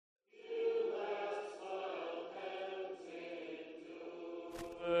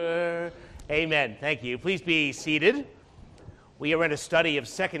Amen. Thank you. Please be seated. We are in a study of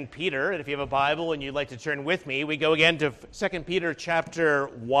 2 Peter, and if you have a Bible and you'd like to turn with me, we go again to 2 Peter chapter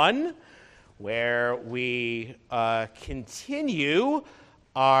 1, where we continue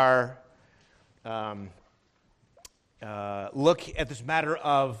our look at this matter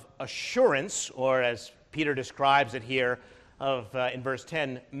of assurance, or as Peter describes it here in verse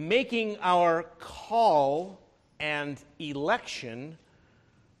 10, making our call and election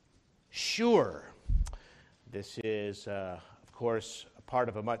sure. This is, of course, a part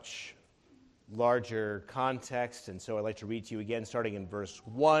of a much larger context, and so I'd like to read to you again, starting in verse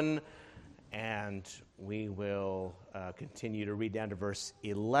 1, and we will continue to read down to verse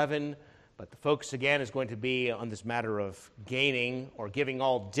 11. But the focus again is going to be on this matter of gaining or giving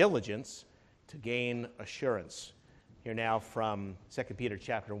all diligence to gain assurance. Here now from 2 Peter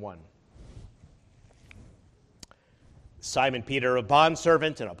chapter 1. Simon Peter, a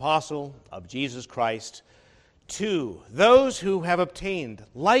bondservant and apostle of Jesus Christ, to those who have obtained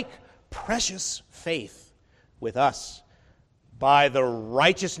like precious faith with us by the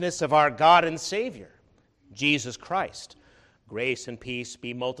righteousness of our God and Savior, Jesus Christ. Grace and peace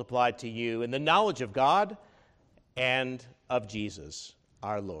be multiplied to you in the knowledge of God and of Jesus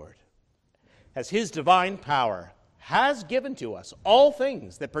our Lord, as his divine power has given to us all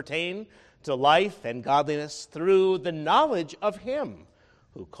things that pertain to life and godliness through the knowledge of him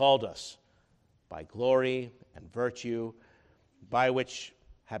who called us by glory and virtue, by which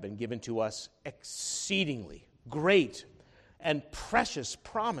have been given to us exceedingly great and precious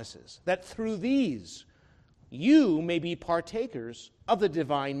promises, that through these you may be partakers of the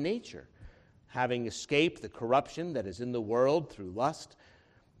divine nature, having escaped the corruption that is in the world through lust,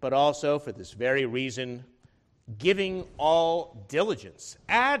 but also for this very reason, giving all diligence,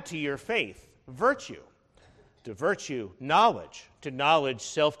 add to your faith virtue, to virtue knowledge, to knowledge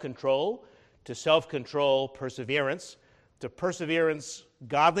self-control, to self-control perseverance, to perseverance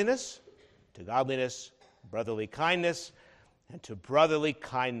godliness, to godliness brotherly kindness, and to brotherly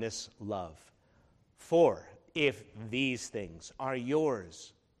kindness love. For if these things are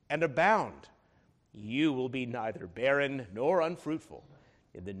yours and abound, you will be neither barren nor unfruitful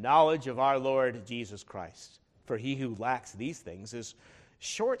in the knowledge of our Lord Jesus Christ. For he who lacks these things is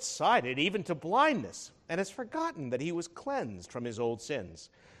short-sighted even to blindness, and has forgotten that he was cleansed from his old sins.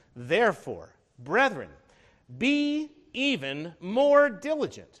 Therefore, brethren, be even more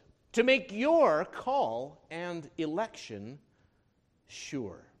diligent to make your call and election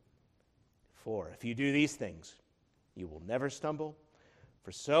sure. For if you do these things, you will never stumble,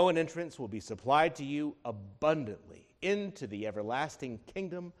 for so an entrance will be supplied to you abundantly into the everlasting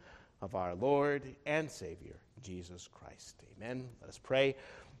kingdom of our Lord and Savior, Jesus Christ. Amen. Let us pray.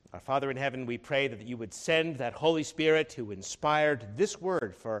 Our Father in heaven, we pray that you would send that Holy Spirit who inspired this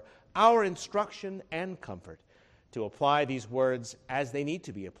word for our instruction and comfort, to apply these words as they need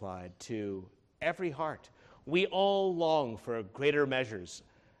to be applied to every heart. We all long for greater measures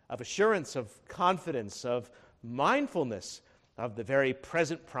of assurance, of confidence, of mindfulness of the very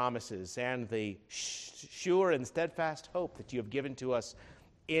present promises and the sure and steadfast hope that you have given to us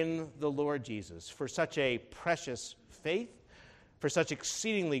in the Lord Jesus, for such a precious faith, for such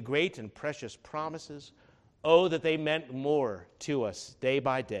exceedingly great and precious promises. Oh, that they meant more to us day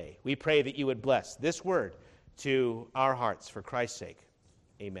by day. We pray that you would bless this word to our hearts for Christ's sake.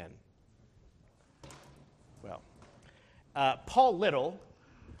 Amen. Well, Paul Little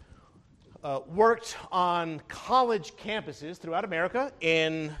worked on college campuses throughout America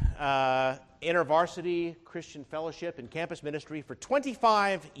in InterVarsity Christian Fellowship and campus ministry for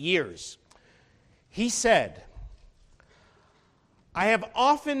 25 years. He said, I have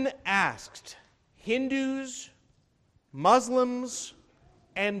often asked Hindus, Muslims,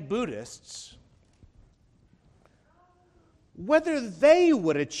 and Buddhists whether they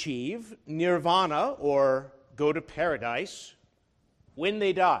would achieve nirvana or go to paradise when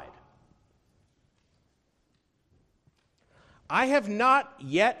they died. I have not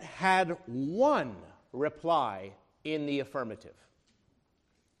yet had one reply in the affirmative.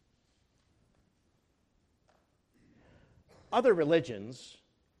 Other religions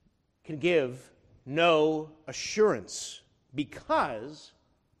can give no assurance because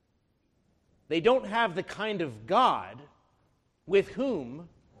they don't have the kind of God with whom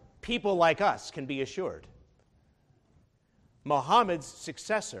people like us can be assured. Muhammad's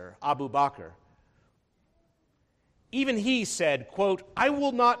successor, Abu Bakr, even he said, quote, I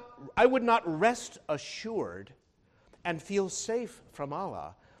would not rest assured and feel safe from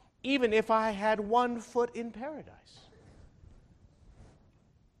Allah, even if I had 1 foot in paradise.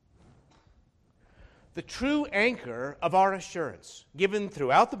 The true anchor of our assurance, given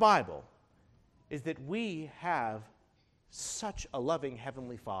throughout the Bible, is that we have such a loving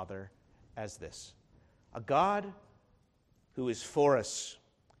Heavenly Father as this. A God who is for us,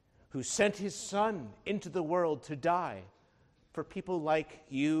 who sent his Son into the world to die for people like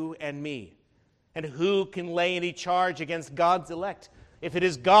you and me. And who can lay any charge against God's elect if it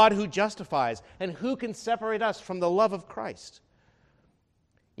is God who justifies? And who can separate us from the love of Christ?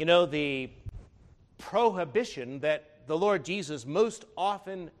 You know, the prohibition that the Lord Jesus most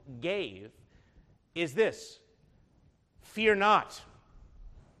often gave is this: fear not.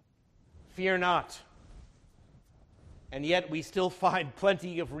 Fear not. And yet we still find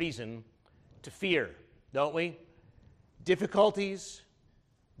plenty of reason to fear, don't we? Difficulties,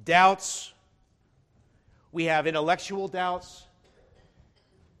 doubts. We have intellectual doubts.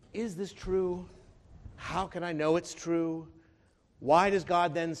 Is this true? How can I know it's true? Why does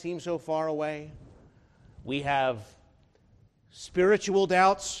God then seem so far away? We have spiritual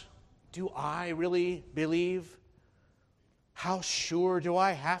doubts. Do I really believe? How sure do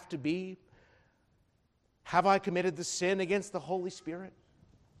I have to be? Have I committed the sin against the Holy Spirit?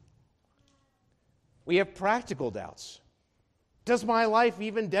 We have practical doubts. Does my life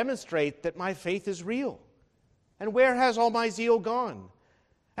even demonstrate that my faith is real? And where has all my zeal gone?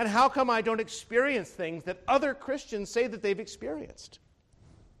 And how come I don't experience things that other Christians say that they've experienced?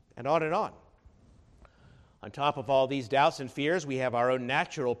 And on and on. On top of all these doubts and fears, we have our own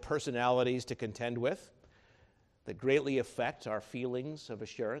natural personalities to contend with that greatly affect our feelings of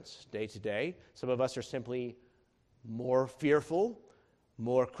assurance day to day. Some of us are simply more fearful,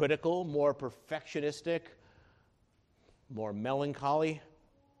 more critical, more perfectionistic, more melancholy.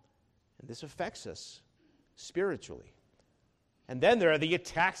 And this affects us spiritually. And then there are the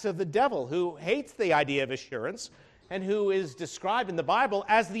attacks of the devil, who hates the idea of assurance and who is described in the Bible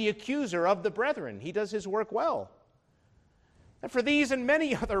as the accuser of the brethren. He does his work well. And for these and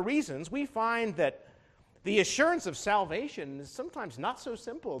many other reasons, we find that the assurance of salvation is sometimes not so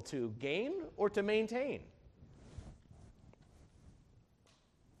simple to gain or to maintain.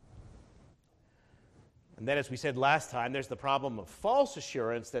 And then, as we said last time, there's the problem of false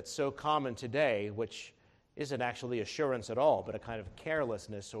assurance that's so common today, which isn't actually assurance at all, but a kind of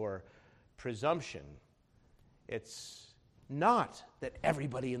carelessness or presumption. It's not that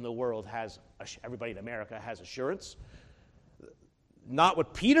everybody in the world everybody in America has assurance. Not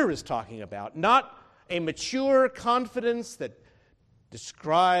what Peter is talking about. Not a mature confidence that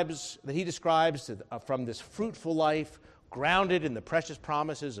he describes from this fruitful life, grounded in the precious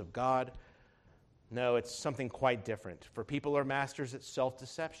promises of God. No, it's something quite different. For people are masters at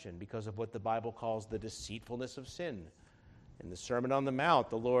self-deception because of what the Bible calls the deceitfulness of sin. In the Sermon on the Mount,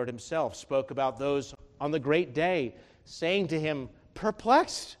 the Lord himself spoke about those on the great day, saying to him,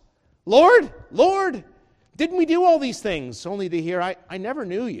 perplexed, Lord, Lord, didn't we do all these things? Only to hear, I never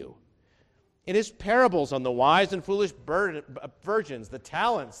knew you. In his parables on the wise and foolish virgins, the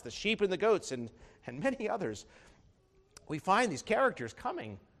talents, the sheep and the goats, and many others, we find these characters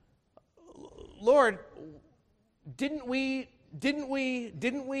coming. Lord, didn't we,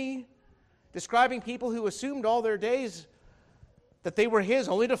 describing people who assumed all their days that they were his,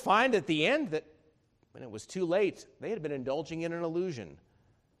 only to find at the end that when it was too late, they had been indulging in an illusion.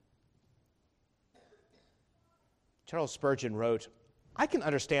 Charles Spurgeon wrote, I can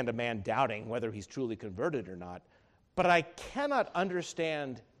understand a man doubting whether he's truly converted or not, but I cannot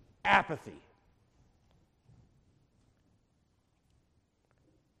understand apathy.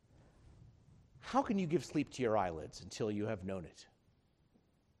 How can you give sleep to your eyelids until you have known it?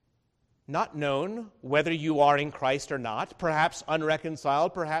 Not known whether you are in Christ or not, perhaps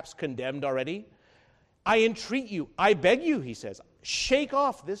unreconciled, perhaps condemned already. I entreat you, I beg you, he says, shake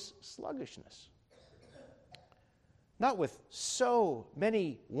off this sluggishness. Not with so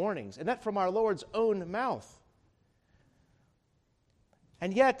many warnings, and that from our Lord's own mouth.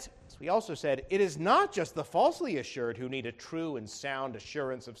 And yet, as we also said, it is not just the falsely assured who need a true and sound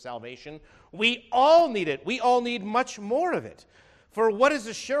assurance of salvation. We all need it. We all need much more of it. For what is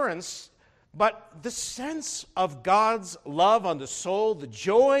assurance but the sense of God's love on the soul, the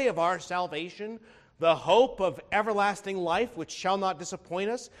joy of our salvation, the hope of everlasting life which shall not disappoint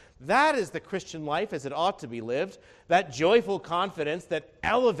us? That is the Christian life as it ought to be lived, that joyful confidence that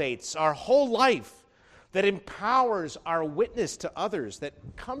elevates our whole life, that empowers our witness to others, that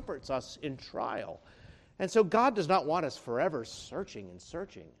comforts us in trial. And so God does not want us forever searching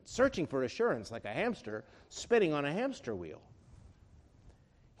for assurance like a hamster spinning on a hamster wheel.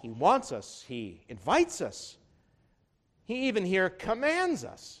 He wants us, he invites us, he even here commands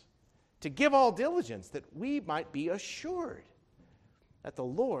us to give all diligence that we might be assured that the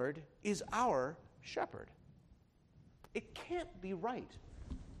Lord is our shepherd. It can't be right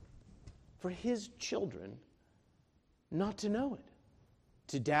for his children not to know it,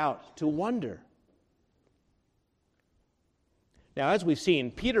 to doubt, to wonder. Now, as we've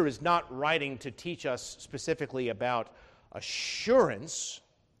seen, Peter is not writing to teach us specifically about assurance,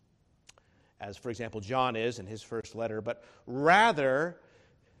 as, for example, John is in his first letter, but rather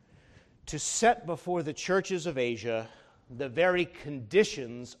to set before the churches of Asia the very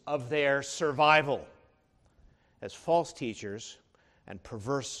conditions of their survival, as false teachers and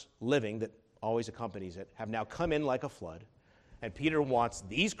perverse living that always accompanies it have now come in like a flood. And Peter wants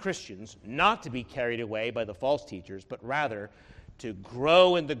these Christians not to be carried away by the false teachers, but rather to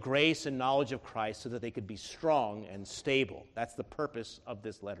grow in the grace and knowledge of Christ so that they could be strong and stable. That's the purpose of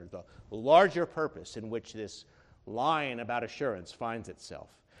this letter, the larger purpose in which this line about assurance finds itself.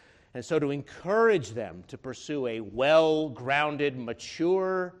 And so to encourage them to pursue a well-grounded,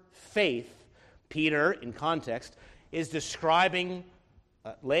 mature faith, Peter, in context, is describing,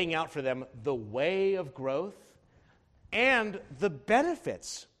 laying out for them the way of growth and the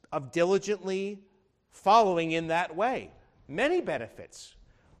benefits of diligently following in that way. Many benefits.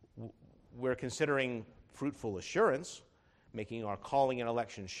 We're considering fruitful assurance, making our calling and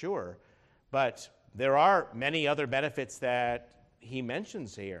election sure, but there are many other benefits that he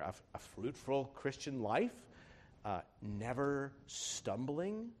mentions here. A fruitful Christian life, never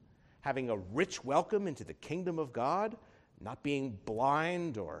stumbling, having a rich welcome into the kingdom of God, not being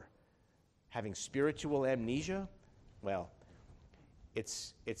blind or having spiritual amnesia. Well,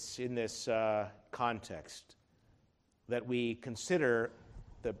 it's in this context that we consider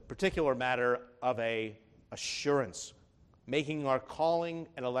the particular matter of a assurance, making our calling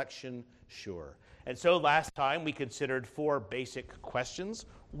and election sure. And so last time we considered 4 basic questions.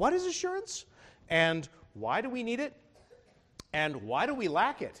 What is assurance? And why do we need it? And why do we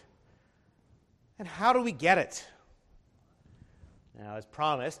lack it? And how do we get it? Now, as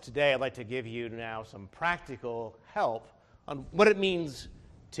promised, today I'd like to give you now some practical help on what it means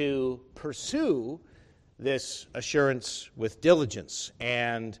to pursue this assurance with diligence.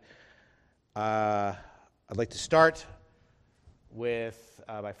 And I'd like to start with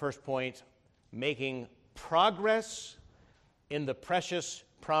my first point, making progress in the precious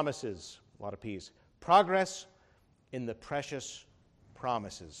promises. A lot of P's. Progress in the precious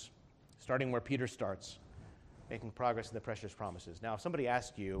promises. Starting where Peter starts, making progress in the precious promises. Now, if somebody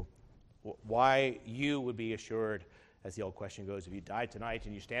asked you why you would be assured, as the old question goes, if you died tonight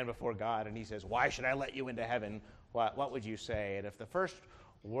and you stand before God and he says, why should I let you into heaven? What would you say? And if the first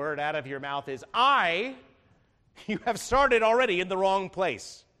word out of your mouth is, you have started already in the wrong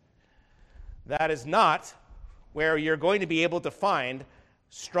place. That is not where you're going to be able to find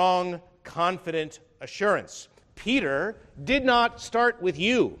strong, confident assurance. Peter did not start with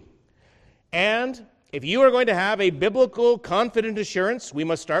you. And if you are going to have a biblical, confident assurance, we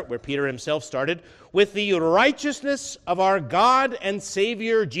must start where Peter himself started, with the righteousness of our God and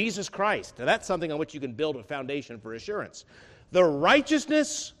Savior, Jesus Christ. Now, that's something on which you can build a foundation for assurance. The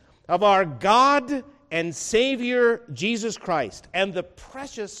righteousness of our God and Savior, Jesus Christ, and the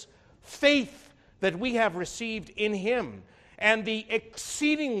precious faith that we have received in Him, and the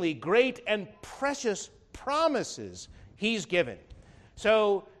exceedingly great and precious promises He's given.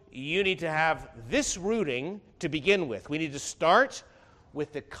 So, you need to have this rooting to begin with. We need to start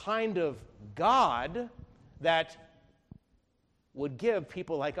with the kind of God that would give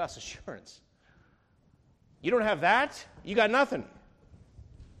people like us assurance. You don't have that, you got nothing.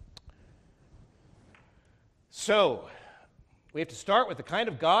 So, we have to start with the kind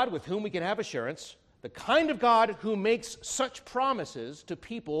of God with whom we can have assurance, the kind of God who makes such promises to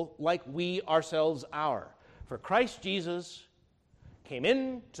people like we ourselves are. For Christ Jesus came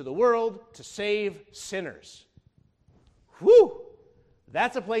into the world to save sinners. Whew!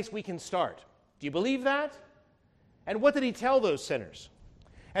 That's a place we can start. Do you believe that? And what did he tell those sinners?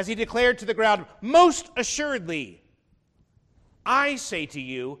 As he declared to the crowd, most assuredly, I say to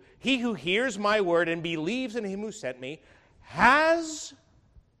you, he who hears my word and believes in him who sent me has,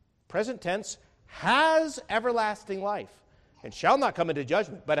 present tense, has everlasting life, and shall not come into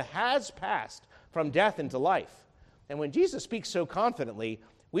judgment, but has passed from death into life. And when Jesus speaks so confidently,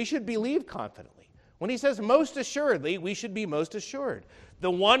 we should believe confidently. When he says most assuredly, we should be most assured.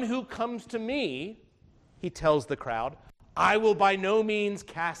 The one who comes to me, he tells the crowd, I will by no means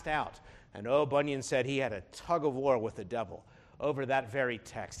cast out. And Bunyan said he had a tug of war with the devil over that very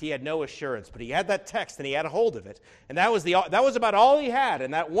text. He had no assurance, but he had that text and he had a hold of it. And that was about all he had.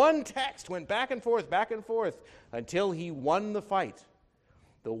 And that one text went back and forth until he won the fight.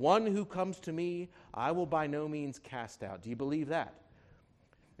 The one who comes to me, I will by no means cast out. Do you believe that?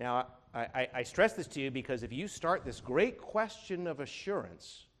 Now, I stress this to you because if you start this great question of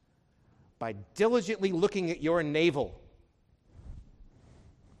assurance by diligently looking at your navel.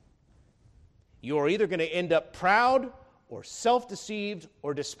 You are either going to end up proud or self-deceived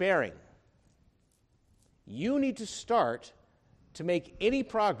or despairing. You need to start to make any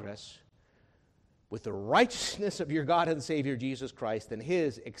progress with the righteousness of your God and Savior Jesus Christ and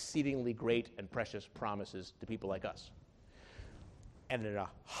his exceedingly great and precious promises to people like us. And in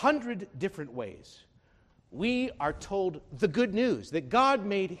 100 different ways, we are told the good news that God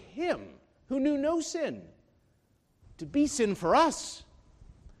made him who knew no sin to be sin for us,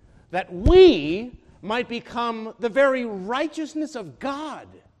 that we might become the very righteousness of God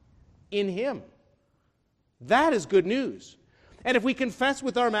in him. That is good news. And if we confess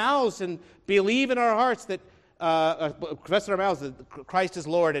with our mouths and believe in our hearts that confess in our mouths that Christ is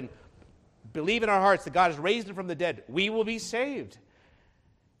Lord and believe in our hearts that God has raised him from the dead, we will be saved.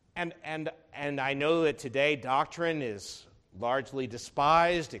 And I know that today doctrine is largely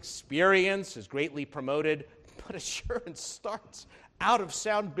despised, experience is greatly promoted, but assurance starts out of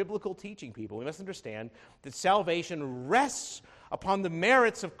sound biblical teaching, people. We must understand that salvation rests upon the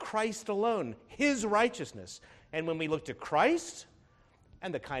merits of Christ alone, his righteousness. And when we look to Christ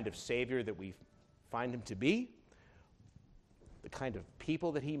and the kind of Savior that we find him to be, the kind of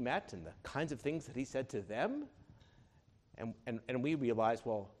people that he met and the kinds of things that he said to them, and we realize,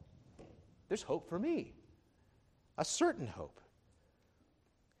 well, there's hope for me, a certain hope.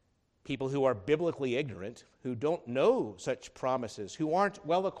 People who are biblically ignorant, who don't know such promises, who aren't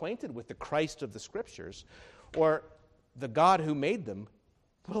well acquainted with the Christ of the Scriptures or the God who made them,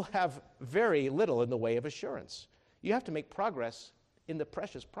 will have very little in the way of assurance. You have to make progress in the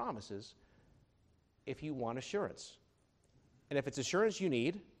precious promises if you want assurance. And if it's assurance you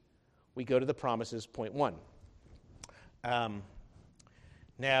need, we go to the promises, point one.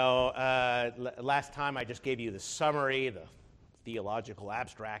 Last time I just gave you the summary, the theological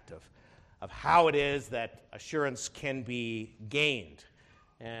abstract of how it is that assurance can be gained.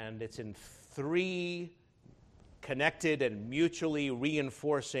 And it's in three connected and mutually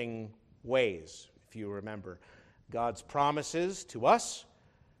reinforcing ways, if you remember. God's promises to us,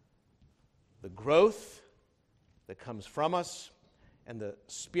 the growth that comes from us, and the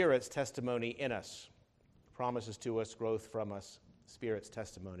Spirit's testimony in us. Promises to us, growth from us, Spirit's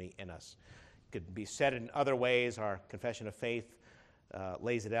testimony in us. It could be said in other ways. Our confession of faith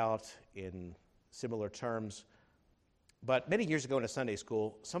lays it out in similar terms. But many years ago in a Sunday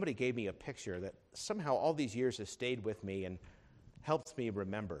school, somebody gave me a picture that somehow all these years has stayed with me and helps me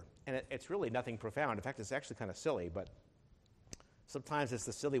remember. And it's really nothing profound. In fact, it's actually kind of silly, but sometimes it's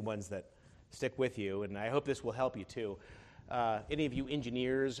the silly ones that stick with you, and I hope this will help you too. Any of you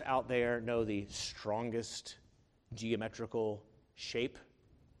engineers out there know the strongest geometrical shape?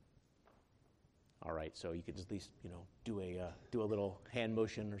 All right, so you could at least, do a little hand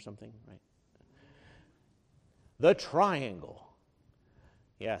motion or something, right? The triangle.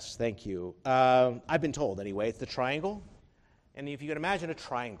 Yes, thank you. I've been told, anyway, it's the triangle. And if you can imagine a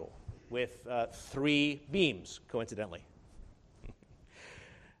triangle with three beams, coincidentally.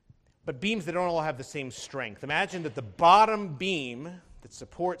 But beams that don't all have the same strength. Imagine that the bottom beam that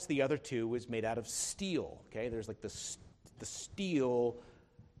supports the other two is made out of steel. Okay, there's like the steel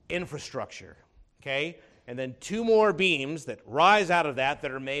infrastructure. Okay, and then two more beams that rise out of that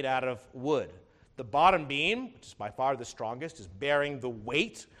are made out of wood. The bottom beam, which is by far the strongest, is bearing the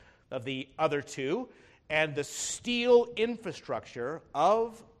weight of the other two, and the steel infrastructure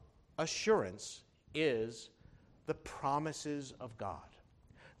of assurance is the promises of God,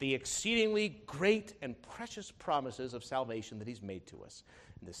 the exceedingly great and precious promises of salvation that he's made to us.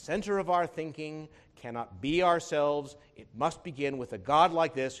 And the center of our thinking cannot be ourselves. It must begin with a God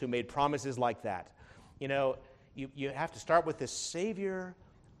like this who made promises like that. You have to start with this Savior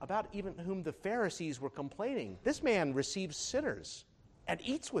about even whom the Pharisees were complaining. This man receives sinners and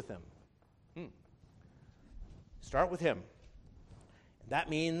eats with them. Start with him. That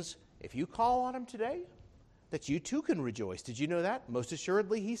means if you call on him today, that you too can rejoice. Did you know that? Most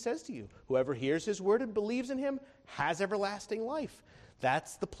assuredly, he says to you, whoever hears his word and believes in him has everlasting life.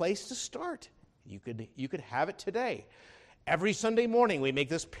 That's the place to start. You could have it today. Every Sunday morning, we make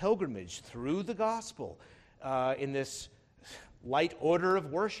this pilgrimage through the gospel in this light order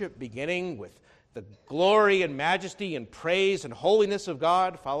of worship, beginning with the glory and majesty and praise and holiness of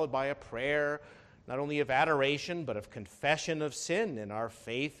God, followed by a prayer, not only of adoration, but of confession of sin and our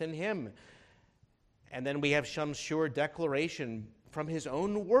faith in him. And then we have some sure declaration from his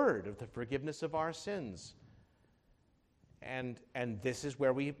own word of the forgiveness of our sins. And this is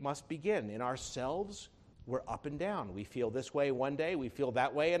where we must begin. In ourselves, we're up and down. We feel this way one day, we feel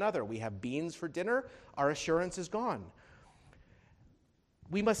that way another. We have beans for dinner, our assurance is gone.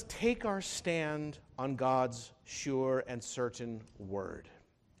 we must take our stand on God's sure and certain word.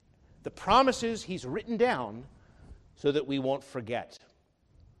 The promises he's written down so that we won't forget.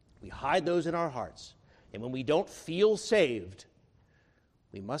 We hide those in our hearts. And when we don't feel saved,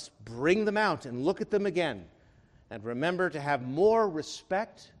 we must bring them out and look at them again and remember to have more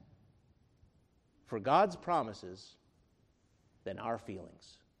respect for God's promises than our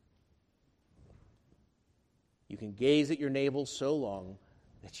feelings. You can gaze at your navel so long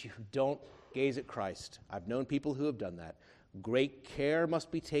that you don't gaze at Christ. I've known people who have done that. Great care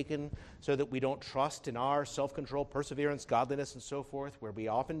must be taken so that we don't trust in our self-control, perseverance, godliness, and so forth, where we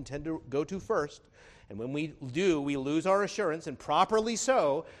often tend to go to first. And when we do, we lose our assurance, and properly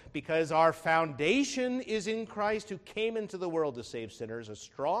so, because our foundation is in Christ, who came into the world to save sinners, a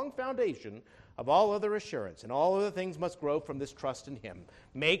strong foundation of all other assurance. And all other things must grow from this trust in him.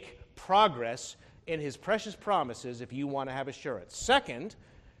 Make progress in his precious promises if you want to have assurance. Second,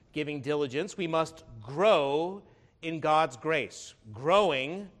 giving diligence, we must grow in God's grace.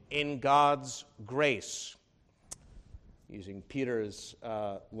 Growing in God's grace. Using Peter's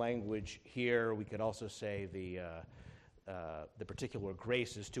language here, we could also say the particular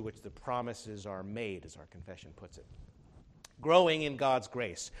graces to which the promises are made, as our confession puts it. Growing in God's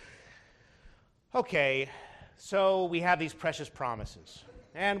grace. Okay, so we have these precious promises,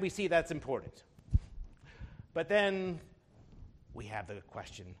 and we see that's important. But then we have the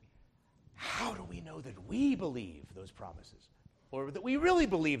question, how do we know that we believe those promises? Or that we really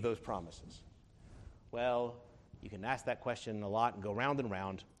believe those promises? Well, you can ask that question a lot and go round and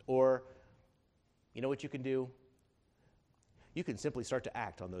round. Or, you know what you can do? You can simply start to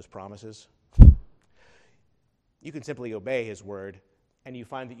act on those promises. You can simply obey his word, and you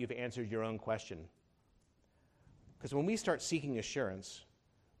find that you've answered your own question. Because when we start seeking assurance,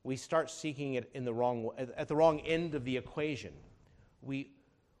 we start seeking it in the at the wrong end of the equation.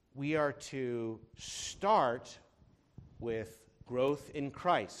 We are to start with growth in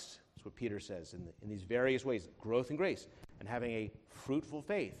Christ. That's what Peter says in these various ways. Growth in grace and having a fruitful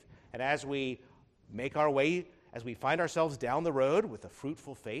faith. And as we make our way, as we find ourselves down the road with a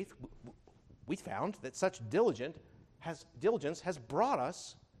fruitful faith, we found that such diligence has brought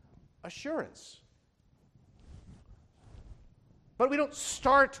us assurance. But we don't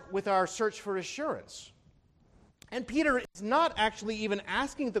start with our search for assurance. And Peter is not actually even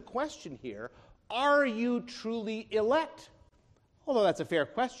asking the question here, are you truly elect? Although that's a fair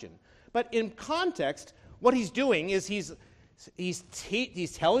question. But in context, what he's doing is he's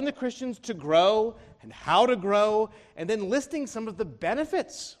telling the Christians to grow and how to grow, and then listing some of the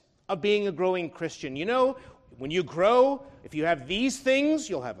benefits of being a growing Christian. You know, when you grow, if you have these things,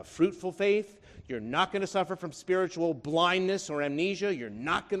 you'll have a fruitful faith. You're not going to suffer from spiritual blindness or amnesia. You're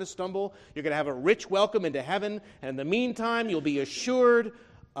not going to stumble. You're going to have a rich welcome into heaven. And in the meantime, you'll be assured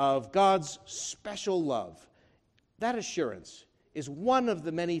of God's special love. That assurance is one of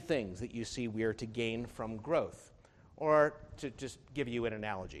the many things that you see we are to gain from growth. Or to just give you an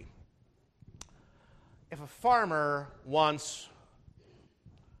analogy. If a farmer wants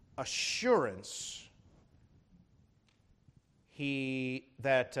assurance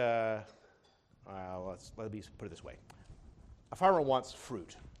let me put it this way. A farmer wants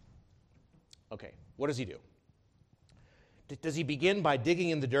fruit. Okay, what does he do? Does he begin by digging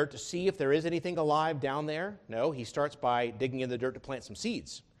in the dirt to see if there is anything alive down there? No, he starts by digging in the dirt to plant some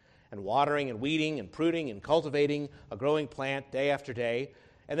seeds and watering and weeding and pruning and cultivating a growing plant day after day.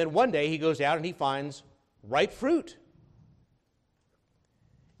 And then one day he goes out and he finds ripe fruit.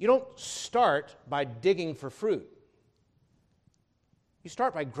 You don't start by digging for fruit. You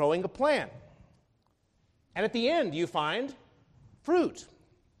start by growing a plant. And at the end, you find fruit.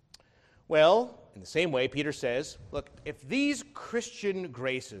 Well, in the same way, Peter says, look, if these Christian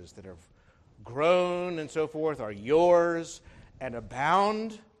graces that have grown and so forth are yours and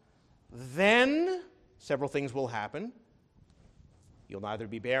abound, then several things will happen. You'll neither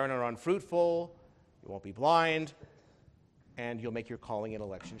be barren or unfruitful, you won't be blind, and you'll make your calling and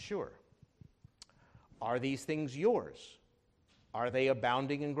election sure. Are these things yours? Are they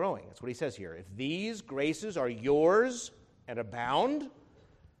abounding and growing? That's what he says here. If these graces are yours and abound,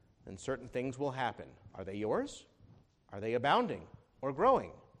 then certain things will happen. Are they yours? Are they abounding or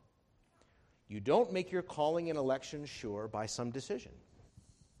growing? You don't make your calling and election sure by some decision,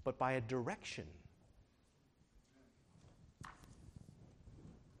 but by a direction.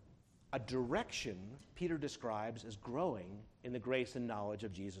 A direction Peter describes as growing in the grace and knowledge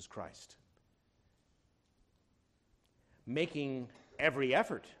of Jesus Christ. Making every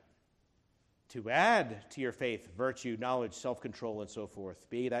effort to add to your faith virtue, knowledge, self-control, and so forth.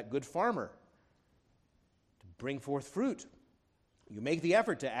 Be that good farmer to bring forth fruit. You make the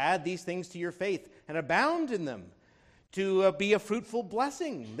effort to add these things to your faith and abound in them, to be a fruitful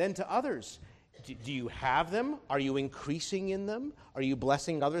blessing then to others. Do you have them? Are you increasing in them? Are you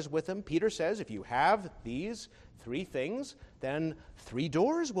blessing others with them? Peter says if you have these 3 things, then 3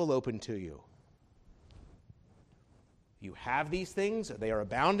 doors will open to you. You have these things, they are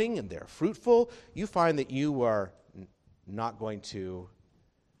abounding and they're fruitful. You find that you are not going to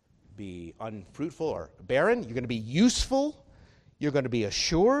be unfruitful or barren. You're going to be useful. You're going to be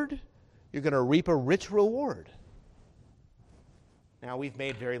assured. You're going to reap a rich reward. Now, we've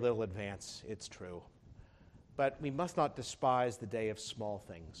made very little advance, it's true. But we must not despise the day of small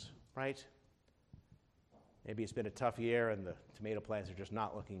things, right? Maybe it's been a tough year and the tomato plants are just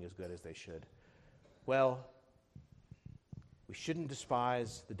not looking as good as they should. Well, we shouldn't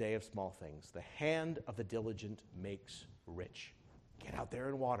despise the day of small things. The hand of the diligent makes rich. Get out there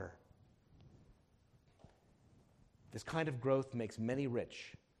and water. This kind of growth makes many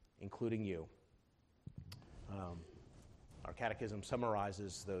rich, including you. Our catechism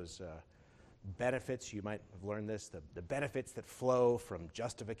summarizes those benefits. You might have learned this, the benefits that flow from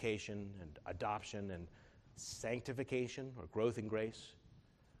justification and adoption and sanctification or growth in grace.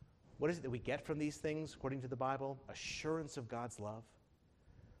 What is it that we get from these things according to the Bible? Assurance of God's love,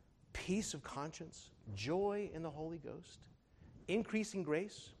 peace of conscience, joy in the Holy Ghost, increasing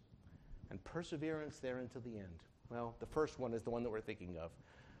grace, and perseverance there until the end. Well, the first one is the one that we're thinking of.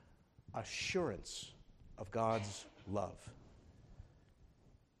 Assurance of God's love.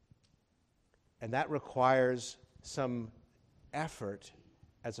 And that requires some effort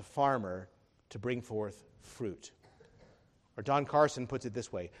as a farmer to bring forth fruit. Or Don Carson puts it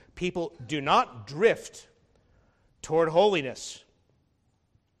this way: people do not drift toward holiness,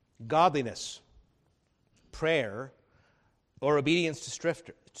 godliness, prayer, or obedience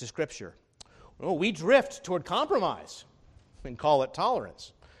to Scripture. No, we drift toward compromise and call it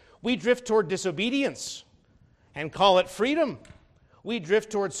tolerance. We drift toward disobedience and call it freedom. We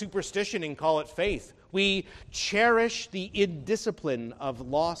drift toward superstition and call it faith. We cherish the indiscipline of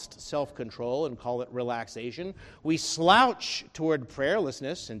lost self-control and call it relaxation. We slouch toward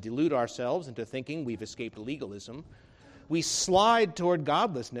prayerlessness and delude ourselves into thinking we've escaped legalism. We slide toward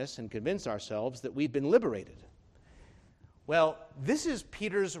godlessness and convince ourselves that we've been liberated. Well, this is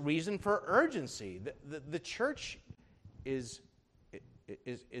Peter's reason for urgency. The church is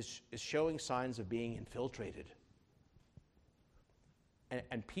showing signs of being infiltrated.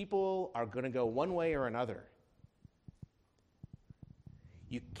 And people are going to go one way or another.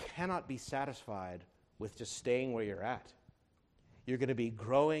 You cannot be satisfied with just staying where you're at. You're going to be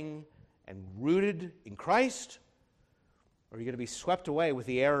growing and rooted in Christ, or you're going to be swept away with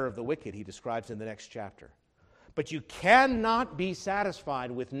the error of the wicked he describes in the next chapter. But you cannot be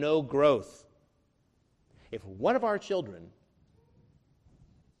satisfied with no growth. If one of our children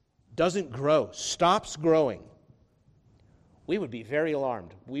doesn't grow, stops growing, we would be very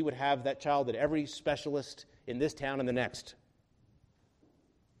alarmed. We would have that child at every specialist in this town and the next.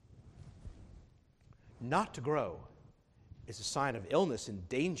 Not to grow is a sign of illness and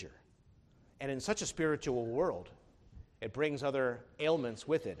danger. And in such a spiritual world, it brings other ailments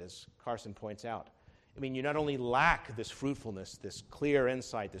with it, as Carson points out. I mean, you not only lack this fruitfulness, this clear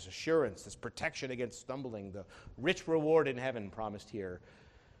insight, this assurance, this protection against stumbling, the rich reward in heaven promised here.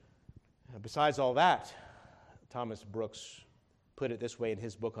 Besides all that, Thomas Brooks put it this way in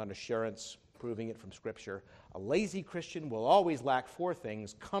his book on assurance, proving it from Scripture: a lazy Christian will always lack 4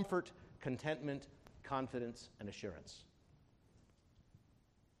 things: comfort, contentment, confidence, and assurance.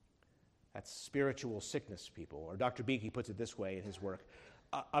 That's spiritual sickness, people. Or Dr. Beeke puts it this way in his work: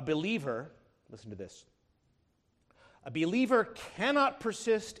 a believer, listen to this, a believer cannot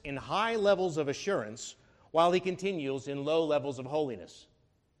persist in high levels of assurance while he continues in low levels of holiness.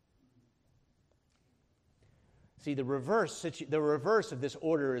 See, the reverse of this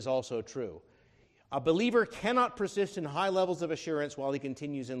order is also true. A believer cannot persist in high levels of assurance while he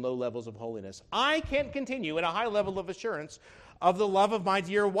continues in low levels of holiness. I can't continue in a high level of assurance of the love of my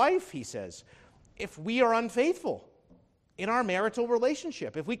dear wife, he says, if we are unfaithful in our marital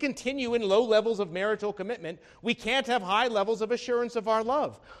relationship. If we continue in low levels of marital commitment, we can't have high levels of assurance of our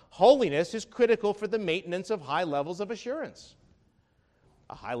love. Holiness is critical for the maintenance of high levels of assurance.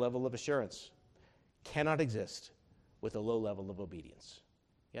 A high level of assurance cannot exist with a low level of obedience.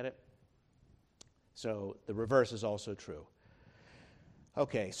 Get it? So the reverse is also true.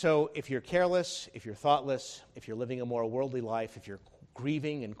 Okay, so if you're careless, if you're thoughtless, if you're living a more worldly life, if you're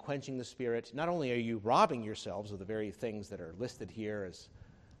grieving and quenching the Spirit, not only are you robbing yourselves of the very things that are listed here as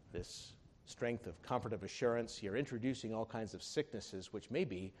this strength of comfort of assurance, you're introducing all kinds of sicknesses which may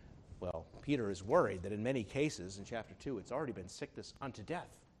be Well, Peter is worried that in many cases, in chapter 2, it's already been sickness unto death.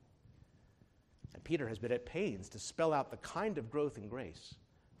 And Peter has been at pains to spell out the kind of growth in grace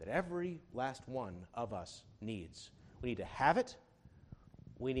that every last one of us needs. We need to have it.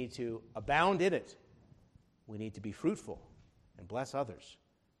 We need to abound in it. We need to be fruitful and bless others.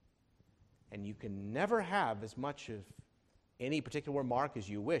 And you can never have as much of any particular mark as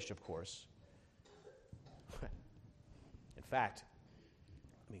you wish, of course. In fact,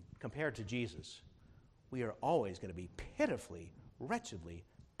 compared to Jesus, we are always going to be pitifully, wretchedly,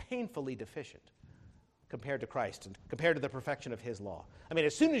 painfully deficient compared to Christ and compared to the perfection of his law.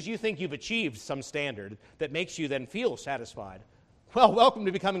 As soon as you think you've achieved some standard that makes you then feel satisfied, well, welcome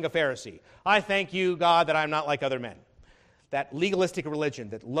to becoming a Pharisee. I thank you, God, that I'm not like other men. That legalistic religion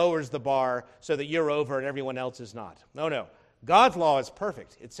that lowers the bar so that you're over and everyone else is not. No. God's law is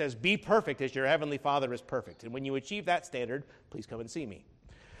perfect. It says, be perfect as your heavenly Father is perfect. And when you achieve that standard, please come and see me.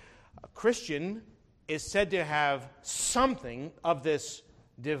 A Christian is said to have something of this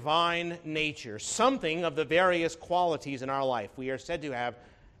divine nature, something of the various qualities in our life. We are said to have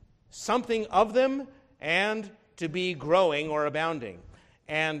something of them and to be growing or abounding.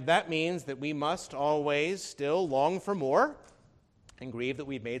 And that means that we must always still long for more and grieve that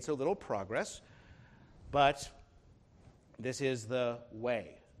we've made so little progress. But this is the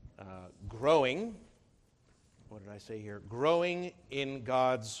way. Growing, what did I say here? Growing in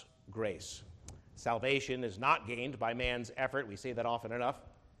God's grace. Salvation is not gained by man's effort. We say that often enough.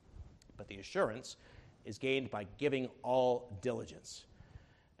 But the assurance is gained by giving all diligence.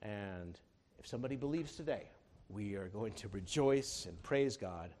 And if somebody believes today, we are going to rejoice and praise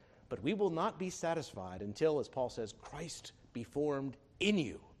God. But we will not be satisfied until, as Paul says, Christ be formed in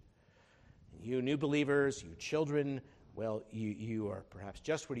you. You new believers, you children, well, you are perhaps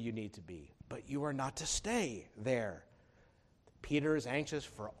just where you need to be. But you are not to stay there. Peter is anxious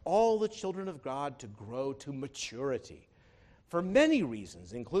for all the children of God to grow to maturity for many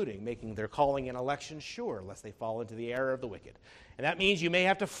reasons, including making their calling and election sure, lest they fall into the error of the wicked. And that means you may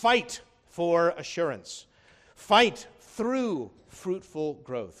have to fight for assurance. Fight through fruitful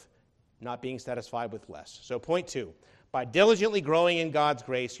growth, not being satisfied with less. So point 2, by diligently growing in God's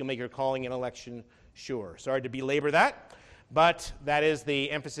grace, you'll make your calling and election sure. Sorry to belabor that, but that is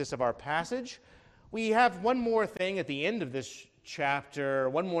the emphasis of our passage. We have one more thing at the end of this chapter,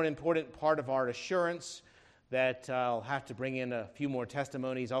 one more important part of our assurance that I'll have to bring in a few more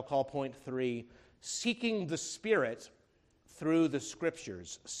testimonies. I'll call point 3, seeking the Spirit through the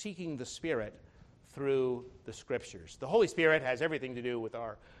Scriptures. Seeking the Spirit through the Scriptures. The Holy Spirit has everything to do with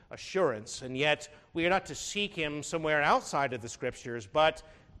our assurance, and yet we are not to seek Him somewhere outside of the Scriptures, but,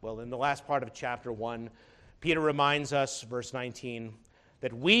 well, in the last part of chapter 1, Peter reminds us, verse 19,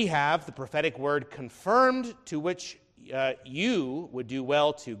 that we have the prophetic word confirmed, to which you would do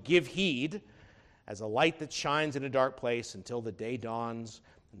well to give heed, as a light that shines in a dark place until the day dawns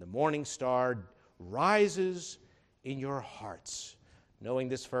and the morning star rises in your hearts. Knowing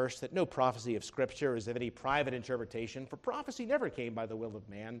this first, that no prophecy of Scripture is of any private interpretation, for prophecy never came by the will of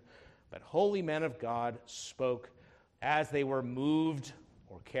man, but holy men of God spoke as they were moved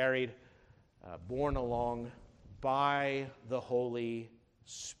or carried, borne along by the Holy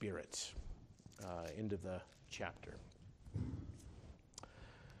Spirit. End of the chapter.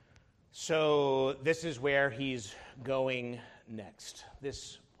 So this is where he's going next.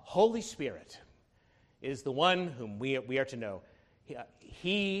 This Holy Spirit is the one whom we are to know.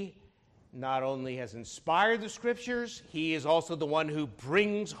 He not only has inspired the Scriptures, he is also the one who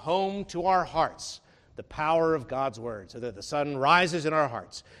brings home to our hearts the power of God's Word, so that the sun rises in our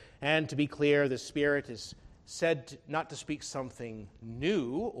hearts. And to be clear, the Spirit is said not to speak something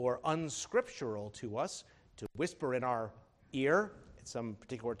new or unscriptural to us, to whisper in our ear at some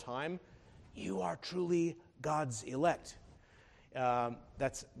particular time. You are truly God's elect.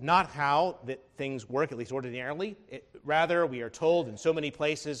 That's not how that things work, at least ordinarily. Rather, we are told in so many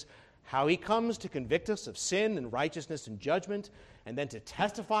places how he comes to convict us of sin and righteousness and judgment, and then to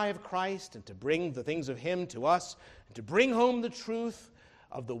testify of Christ and to bring the things of him to us, and to bring home the truth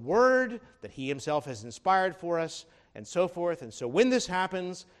of the word that he himself has inspired for us, and so forth. And so when this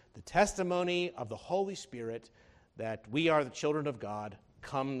happens, the testimony of the Holy Spirit that we are the children of God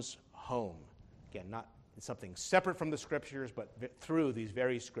comes home. Again, not something separate from the Scriptures, but through these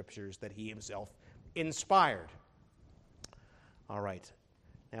very Scriptures that he himself inspired. All right.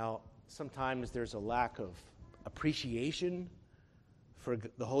 Now, sometimes there's a lack of appreciation for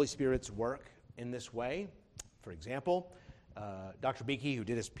the Holy Spirit's work in this way. For example, Dr. Beakey, who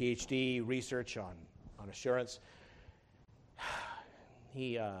did his PhD research on assurance,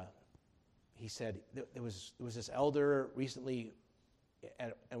 he said there was this elder recently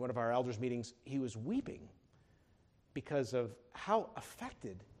at one of our elders' meetings, he was weeping because of how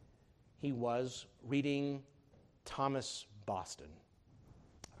affected he was reading Thomas Boston,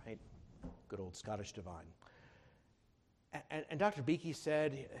 right? Good old Scottish divine. And Dr. Beakey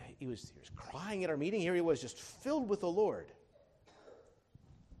said he was crying at our meeting. Here he was, just filled with the Lord.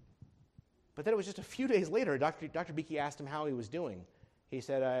 But then it was just a few days later, Dr. Beakey asked him how he was doing. He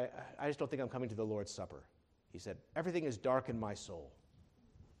said, I just don't think I'm coming to the Lord's Supper. He said, everything is dark in my soul.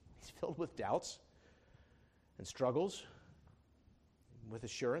 He's filled with doubts and struggles with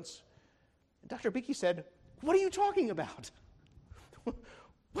assurance. And Dr. Beakey said, what are you talking about?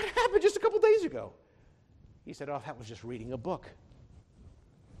 What happened just a couple days ago? He said, oh, that was just reading a book.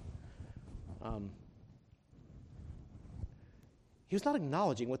 He was not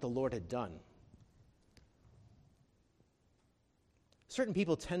acknowledging what the Lord had done. Certain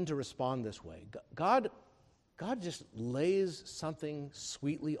people tend to respond this way. God just lays something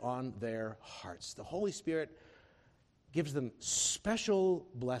sweetly on their hearts. The Holy Spirit gives them special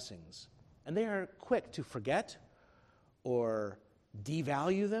blessings, and they are quick to forget or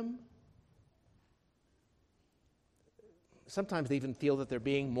devalue them. Sometimes they even feel that they're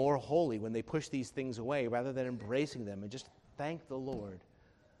being more holy when they push these things away rather than embracing them and just thank the Lord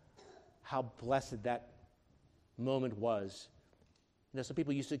how blessed that moment was. You know, some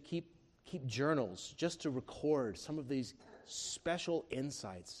people used to keep journals just to record some of these special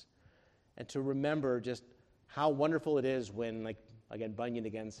insights and to remember just how wonderful it is when, like again, Bunyan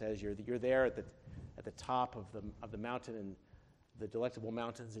again says, you're there at the top of the mountain and the Delectable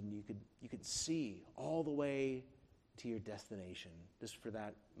Mountains, and you could see all the way to your destination just for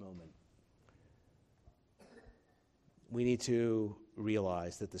that moment. We need to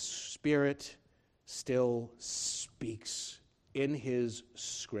realize that the Spirit still speaks in His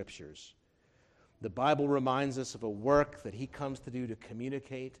Scriptures. The Bible reminds us of a work that He comes to do to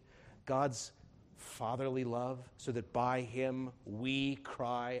communicate God's fatherly love, so that by Him we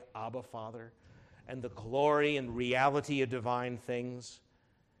cry, Abba, Father, and the glory and reality of divine things.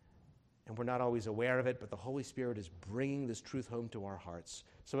 And we're not always aware of it, but the Holy Spirit is bringing this truth home to our hearts.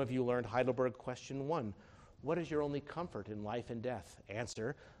 Some of you learned Heidelberg question 1. What is your only comfort in life and death?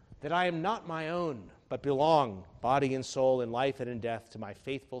 Answer, that I am not my own, but belong, body and soul, in life and in death, to my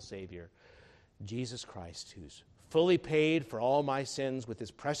faithful Savior, Jesus Christ, who's fully paid for all my sins with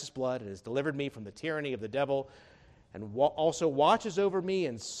His precious blood and has delivered me from the tyranny of the devil, and also watches over me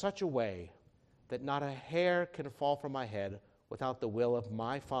in such a way that not a hair can fall from my head without the will of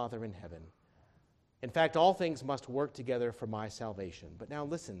my Father in heaven. In fact, all things must work together for my salvation. But now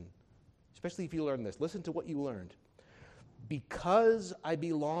listen, especially if you learn this, listen to what you learned. Because I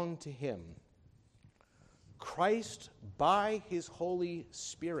belong to Him, Christ, by His Holy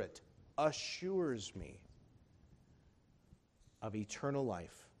Spirit, assures me of eternal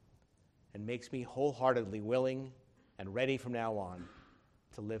life and makes me wholeheartedly willing and ready from now on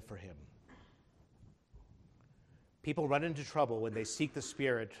to live for Him. People run into trouble when they seek the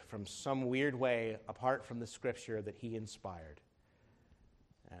Spirit from some weird way apart from the Scripture that He inspired.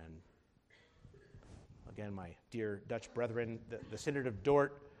 And again, my dear Dutch brethren, the Synod of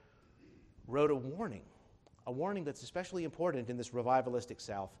Dort wrote a warning that's especially important in this revivalistic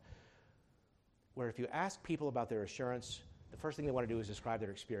South, where if you ask people about their assurance, the first thing they want to do is describe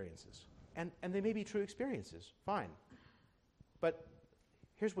their experiences. And they may be true experiences, fine. But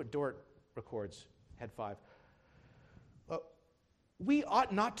here's what Dort records, head 5. We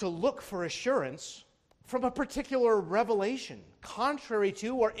ought not to look for assurance from a particular revelation, contrary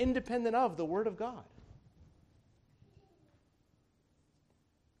to or independent of the Word of God.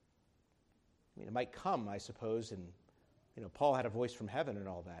 I mean, it might come, I suppose, and Paul had a voice from heaven and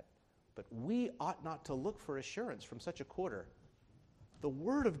all that. But we ought not to look for assurance from such a quarter. The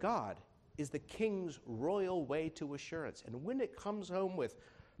Word of God is the King's royal way to assurance. And when it comes home with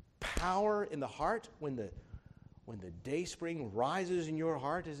power in the heart, when the day spring rises in your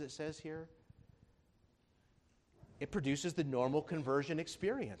heart, as it says here, it produces the normal conversion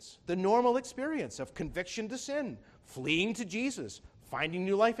experience, the normal experience of conviction to sin, fleeing to Jesus, finding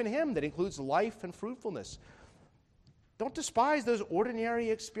new life in Him that includes life and fruitfulness. Don't despise those ordinary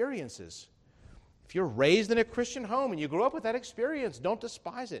experiences. If you're raised in a Christian home and you grew up with that experience, don't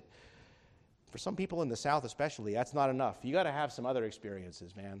despise it. For some people in the South especially, that's not enough. You got to have some other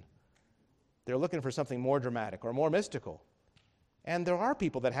experiences, man. They're looking for something more dramatic or more mystical. And there are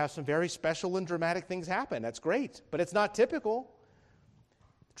people that have some very special and dramatic things happen. That's great, but it's not typical.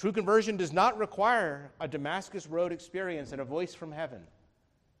 True conversion does not require a Damascus Road experience and a voice from heaven.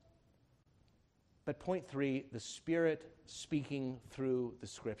 But point 3, the Spirit speaking through the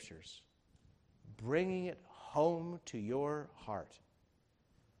Scriptures, bringing it home to your heart.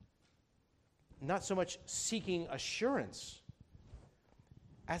 not so much seeking assurance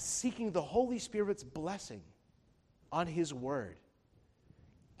as seeking the Holy Spirit's blessing on his word,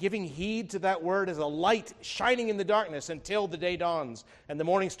 giving heed to that word as a light shining in the darkness until the day dawns and the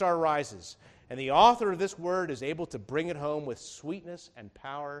morning star rises. And the author of this word is able to bring it home with sweetness and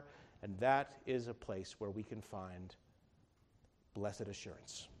power, and that is a place where we can find blessed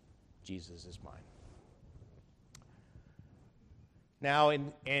assurance. Jesus is mine. Now,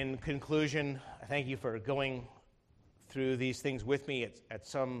 in conclusion, I thank you for going through these things with me at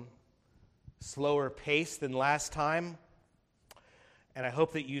some slower pace than last time. And I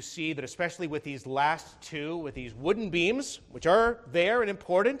hope that you see that especially with these last two, with these wooden beams, which are there and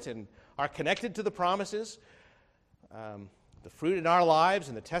important and are connected to the promises, the fruit in our lives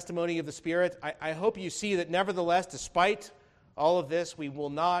and the testimony of the Spirit, I hope you see that nevertheless, despite all of this, we will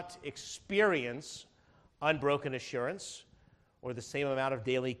not experience unbroken assurance or the same amount of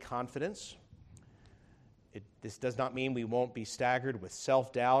daily confidence. This does not mean we won't be staggered with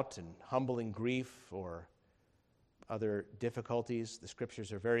self-doubt and humbling grief or other difficulties. The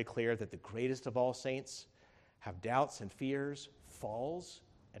Scriptures are very clear that the greatest of all saints have doubts and fears, falls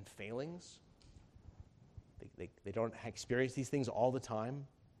and failings. They don't experience these things all the time.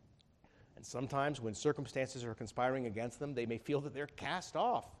 And sometimes when circumstances are conspiring against them, they may feel that they're cast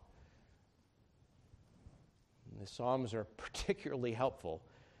off. And the Psalms are particularly helpful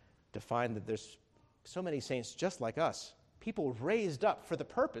to find that there's so many saints just like us, people raised up for the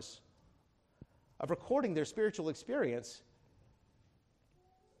purpose of recording their spiritual experience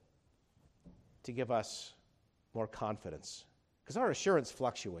to give us more confidence. Because our assurance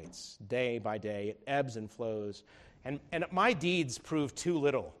fluctuates day by day. It ebbs and flows. And my deeds prove too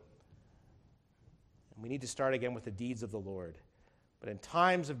little. And we need to start again with the deeds of the Lord. But in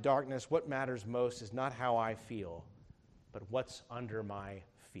times of darkness, what matters most is not how I feel, but what's under my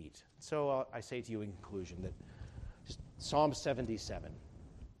feet. So I say to you in conclusion that Psalm 77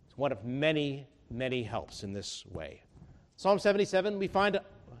 is one of many, many helps in this way. Psalm 77, we find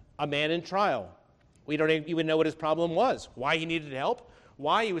a man in trial. We don't even know what his problem was, why he needed help,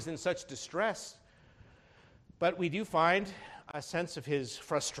 why he was in such distress. But we do find a sense of his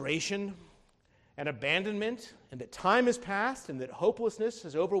frustration and abandonment, and that time has passed, and that hopelessness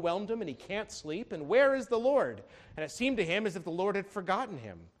has overwhelmed him, and he can't sleep. And where is the Lord? And it seemed to him as if the Lord had forgotten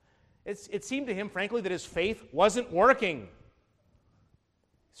him. It seemed to him, frankly, that his faith wasn't working. It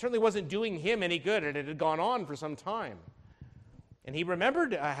certainly wasn't doing him any good, and it had gone on for some time. And he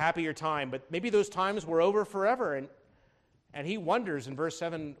remembered a happier time, but maybe those times were over forever. And he wonders in verse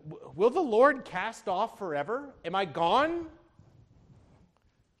 7, will the Lord cast off forever? Am I gone?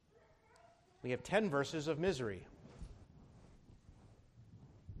 We have 10 verses of misery.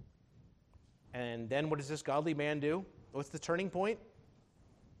 And then what does this godly man do? What's the turning point?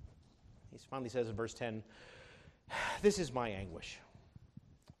 He finally says in verse 10, this is my anguish.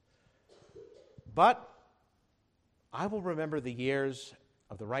 But I will remember the years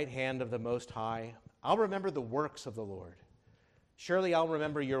of the right hand of the Most High. I'll remember the works of the Lord. Surely I'll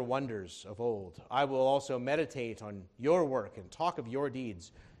remember your wonders of old. I will also meditate on your work and talk of your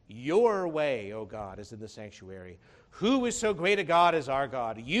deeds. Your way, O God, is in the sanctuary. Who is so great a God as our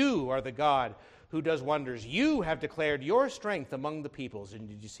God? You are the God who does wonders. You have declared your strength among the peoples. And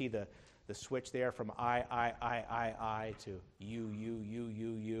did you see the switch there from I to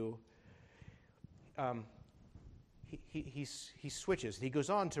you? He switches. He goes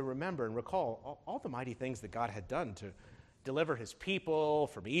on to remember and recall all the mighty things that God had done to deliver his people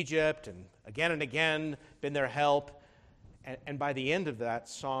from Egypt, and again, been their help. And by the end of that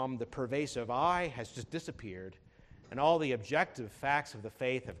psalm, the pervasive I has just disappeared, and all the objective facts of the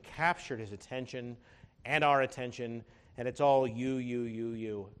faith have captured his attention and our attention, and it's all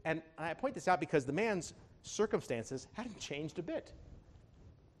you. And I point this out because the man's circumstances hadn't changed a bit.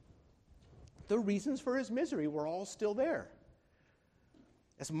 The reasons for his misery were all still there,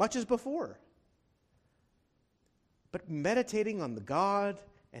 as much as before. But meditating on the God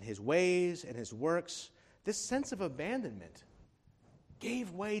and his ways and his works, this sense of abandonment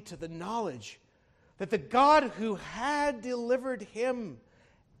gave way to the knowledge that the God who had delivered him,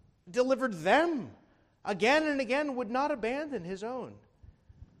 delivered them again and again, would not abandon his own.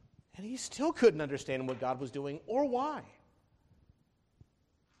 And he still couldn't understand what God was doing or why.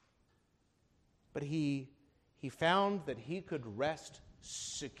 But he found that he could rest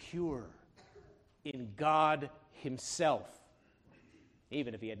secure in God himself,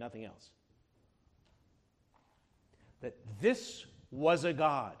 even if he had nothing else. That this was a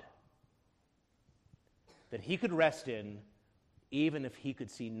God that he could rest in, even if he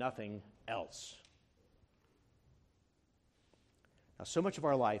could see nothing else. Now, so much of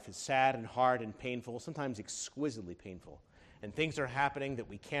our life is sad and hard and painful, sometimes exquisitely painful. And things are happening that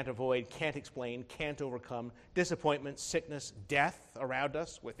we can't avoid, can't explain, can't overcome. Disappointment, sickness, death around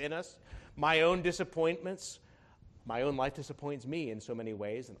us, within us. My own disappointments. My own life disappoints me in so many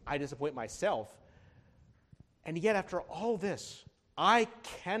ways, and I disappoint myself. And yet, after all this, I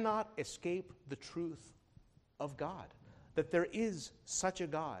cannot escape the truth of God, that there is such a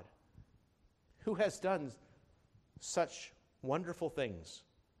God who has done such wonderful things,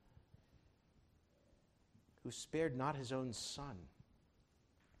 who spared not his own Son.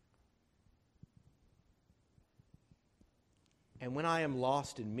 And when I am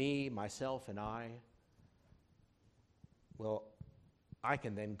lost in me, myself, and I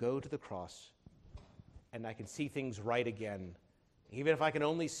can then go to the cross and I can see things right again. Even if I can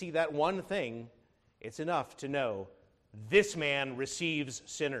only see that one thing, it's enough to know this man receives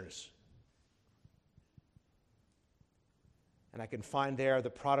sinners. And I can find there the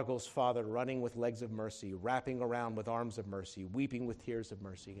prodigal's father running with legs of mercy, wrapping around with arms of mercy, weeping with tears of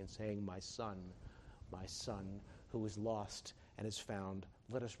mercy, and saying, my son, who was lost and is found,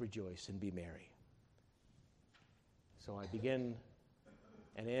 let us rejoice and be merry. So I begin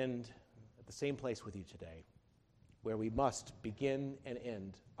and end at the same place with you today, where we must begin and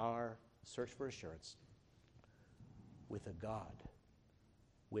end our search for assurance with a God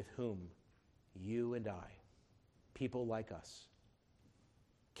with whom you and I, people like us,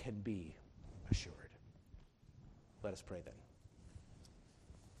 can be assured. Let us pray then.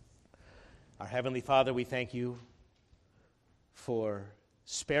 Our Heavenly Father, we thank you for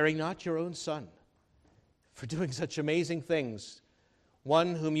sparing not your own Son, for doing such amazing things,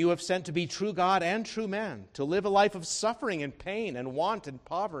 one whom you have sent to be true God and true man, to live a life of suffering and pain and want and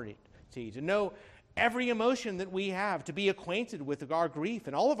poverty, to know every emotion that we have, to be acquainted with our grief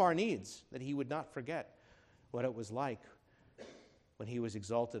and all of our needs, that he would not forget what it was like when he was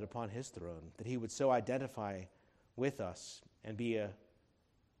exalted upon his throne, that he would so identify with us and be a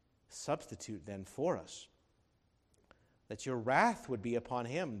substitute then for us, that your wrath would be upon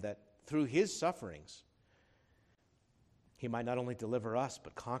him, that through his sufferings he might not only deliver us,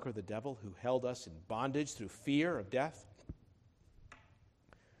 but conquer the devil who held us in bondage through fear of death,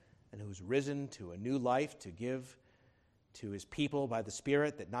 and who's risen to a new life to give to his people by the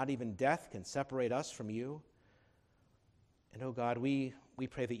Spirit, that not even death can separate us from you. And, oh God, we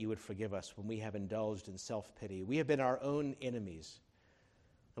pray that you would forgive us when we have indulged in self-pity. We have been our own enemies.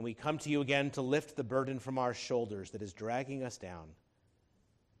 And we come to you again to lift the burden from our shoulders that is dragging us down,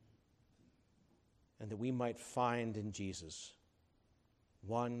 and that we might find in Jesus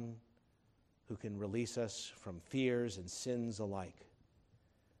one who can release us from fears and sins alike,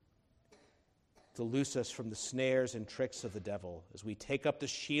 to loose us from the snares and tricks of the devil as we take up the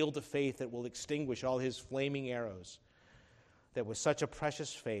shield of faith that will extinguish all his flaming arrows, that with such a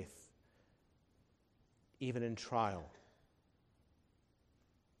precious faith, even in trial,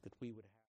 that we would have.